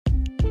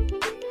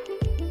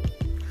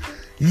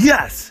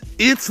Yes,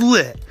 it's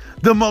lit.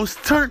 The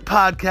most turnt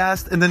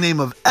podcast in the name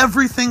of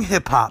everything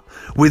hip-hop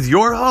with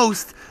your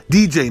host,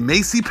 DJ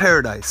Macy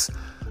Paradise.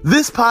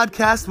 This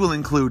podcast will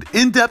include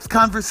in-depth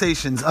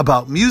conversations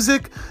about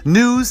music,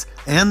 news,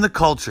 and the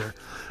culture.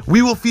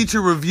 We will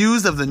feature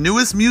reviews of the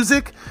newest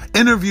music,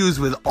 interviews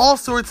with all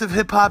sorts of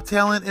hip-hop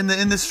talent in the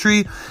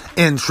industry,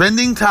 and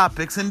trending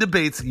topics and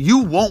debates you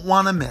won't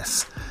want to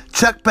miss.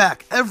 Check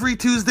back every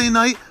Tuesday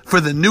night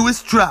for the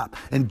newest drop,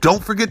 and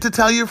don't forget to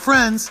tell your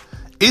friends,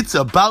 it's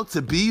about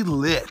to be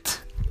lit.